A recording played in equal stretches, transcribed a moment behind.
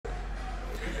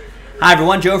Hi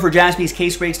everyone, Joe for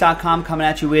JASPY'S coming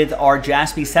at you with our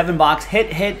JASPY'S 7-box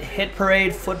hit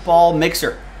parade football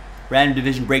mixer. Random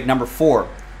division break number 4,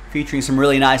 featuring some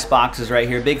really nice boxes right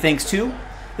here. Big thanks to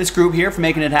this group here for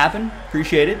making it happen.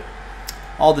 Appreciate it.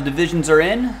 All the divisions are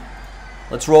in.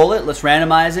 Let's roll it. Let's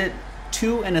randomize it.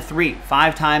 2 and a 3.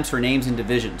 5 times for names and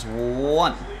divisions.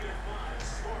 1,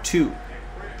 2,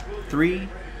 3,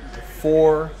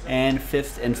 4, and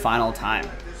 5th and final time.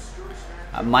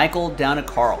 Michael down to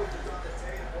Carl.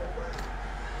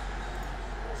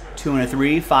 2 and a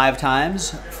 3, 5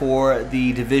 times for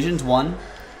the divisions. 1,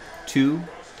 2,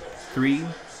 3,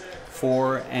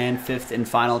 4, and 5th and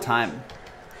final time.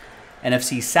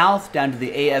 NFC South down to the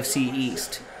AFC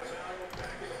East.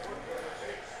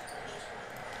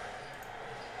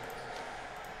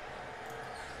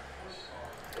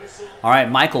 All right,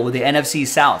 Michael with the NFC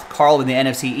South, Carl with the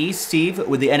NFC East, Steve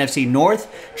with the NFC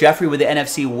North, Jeffrey with the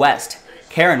NFC West,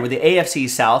 Karen with the AFC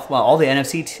South. Well, all the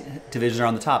NFC divisions are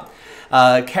on the top.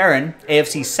 Karen,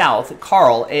 AFC South,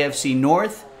 Carl, AFC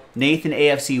North, Nathan,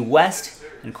 AFC West,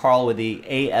 and Carl with the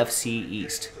AFC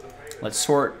East. Let's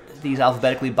sort these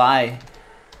alphabetically by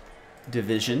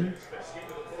division.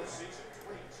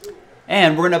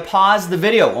 And we're going to pause the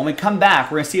video. When we come back,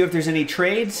 we're going to see if there's any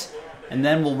trades, and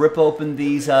then we'll rip open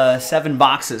these 7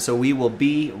 boxes. So we will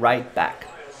be right back.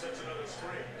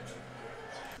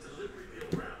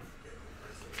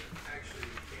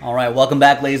 All right, welcome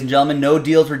back, ladies and gentlemen. No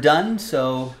deals were done,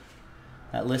 so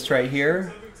that list right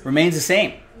here remains the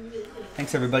same.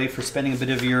 Thanks, everybody, for spending a bit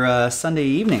of your Sunday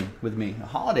evening with me. A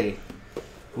holiday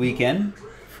weekend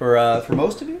for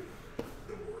most of you.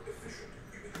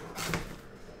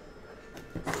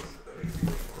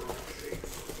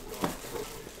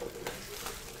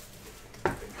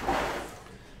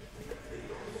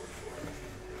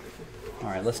 All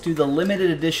right, let's do the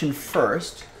limited edition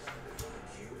first.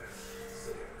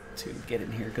 To get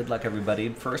in here. Good luck, everybody.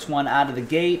 First one out of the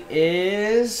gate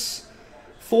is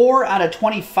 4 out of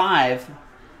 25.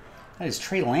 That is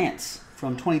Trey Lance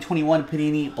from 2021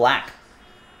 Panini Black.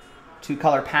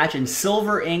 2-color patch and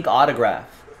silver ink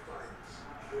autograph.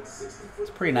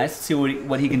 It's pretty nice to see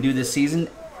what he can do this season.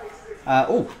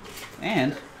 Oh,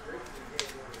 and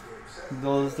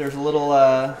there's a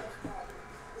little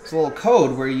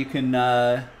code where you can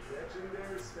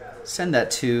send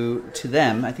that to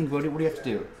them. I think what do you have to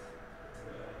do?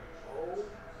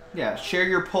 Yeah, share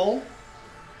your pull.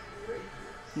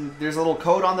 There's a little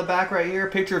code on the back right here.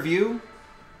 Picture of you,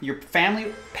 your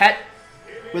family, pet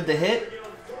with the hit.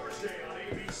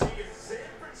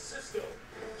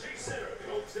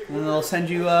 And they'll send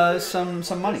you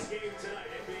some money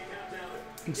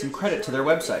and some credit to their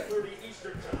website.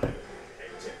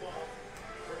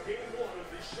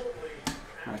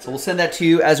 All right, so we'll send that to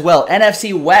you as well.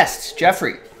 NFC West,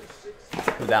 Jeffrey,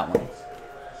 with that one.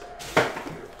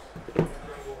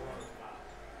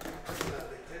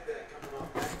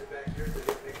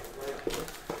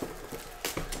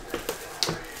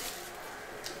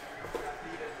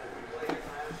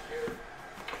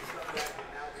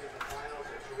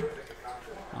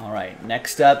 All right,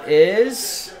 next up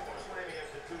is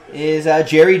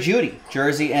Jerry Jeudy,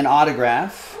 jersey and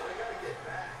autograph.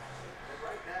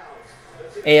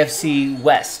 AFC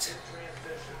West.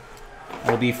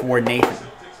 That'll be for Nathan.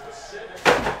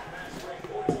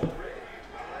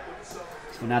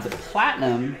 So now the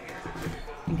platinum,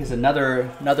 I think, is another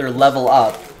level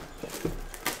up.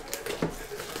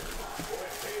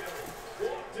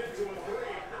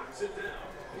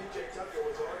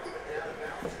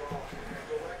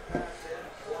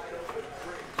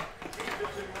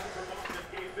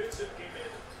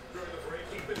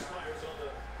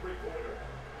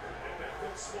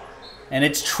 And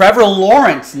it's Trevor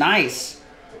Lawrence, nice,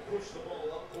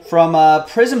 from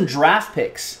Prism Draft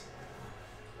Picks.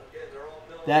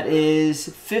 That is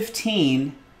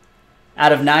 15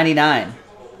 out of 99.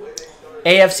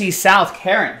 AFC South,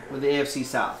 Karen with the AFC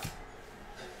South.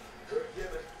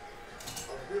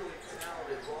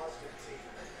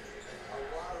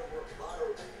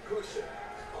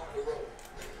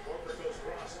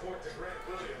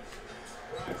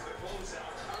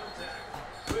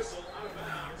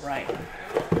 Right.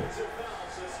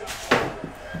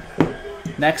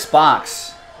 Next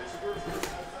box.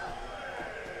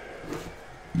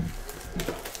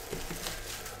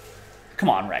 Come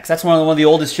on, Rex. That's one of the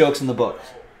oldest jokes in the book.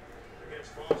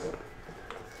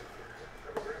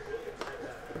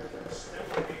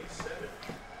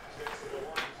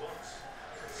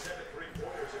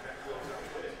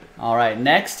 All right.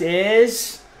 Next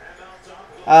is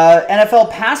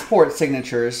NFL passport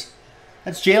signatures.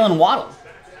 That's Jalen Waddle.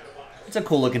 It's a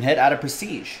cool looking hit out of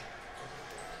Prestige.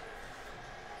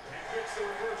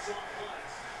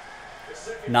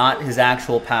 Not his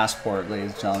actual passport,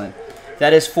 ladies and gentlemen.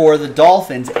 That is for the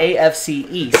Dolphins, AFC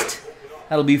East.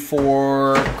 That'll be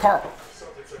for Carl.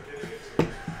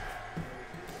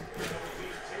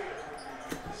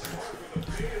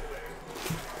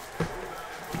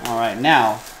 All right,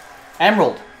 now,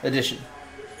 Emerald Edition.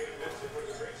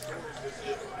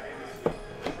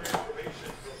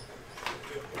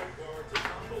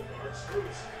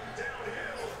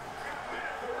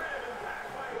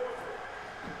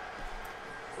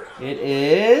 It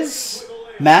is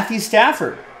Matthew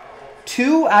Stafford,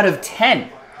 2 out of 10.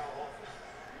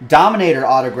 Dominator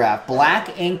autograph,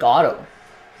 black ink auto.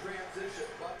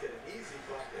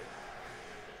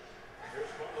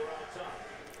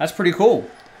 That's pretty cool.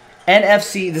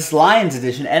 NFC, this Lions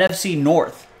edition, NFC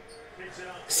North.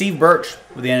 Steve Birch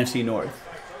with the NFC North.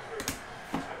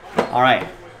 All right,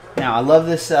 now I love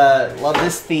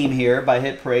this theme here by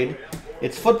Hit Parade.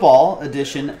 It's football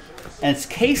edition, and it's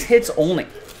case hits only.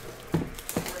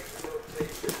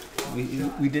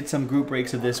 We did some group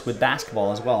breaks of this with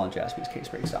basketball as well on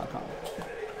JASPY'sCaseBreaks.com.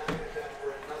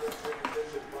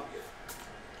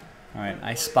 All right,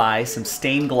 I spy some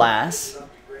stained glass.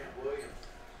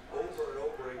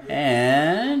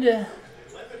 And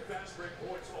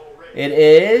it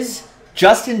is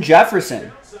Justin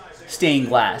Jefferson stained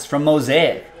glass from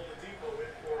Mosaic.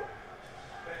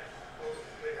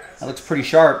 That looks pretty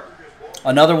sharp.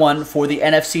 Another one for the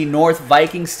NFC North,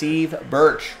 Viking Steve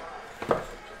Birch.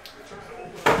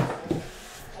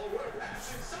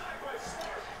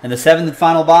 And the 7th and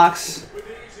final box.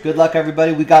 Good luck,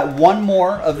 everybody. We got one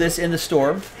more of this in the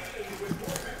store.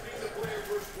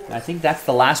 I think that's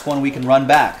the last one we can run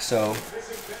back. So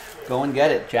go and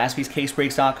get it.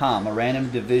 JASPY'sCaseBreaks.com. A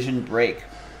random division break.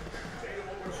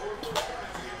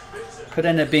 Could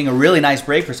end up being a really nice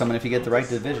break for someone if you get the right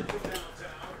division.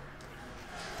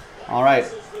 All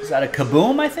right. Is that a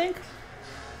Kaboom, I think?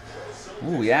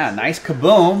 Ooh, yeah. Nice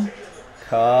Kaboom.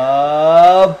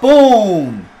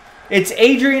 Kaboom! It's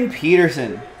Adrian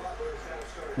Peterson.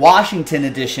 Washington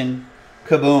edition.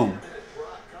 Kaboom.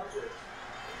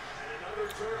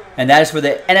 And that is for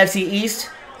the NFC East.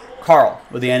 Carl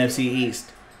with the NFC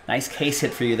East. Nice case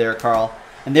hit for you there, Carl.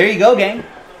 And there you go, gang.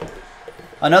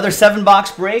 Another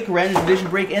 7-box break, random division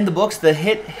break in the books. The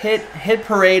Hit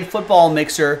Parade football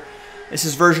mixer. This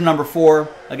is version number 4.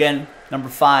 Again, number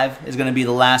 5 is going to be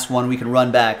the last one we can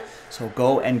run back. So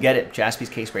go and get it.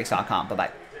 JASPY'sCaseBreaks.com.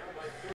 Bye-bye.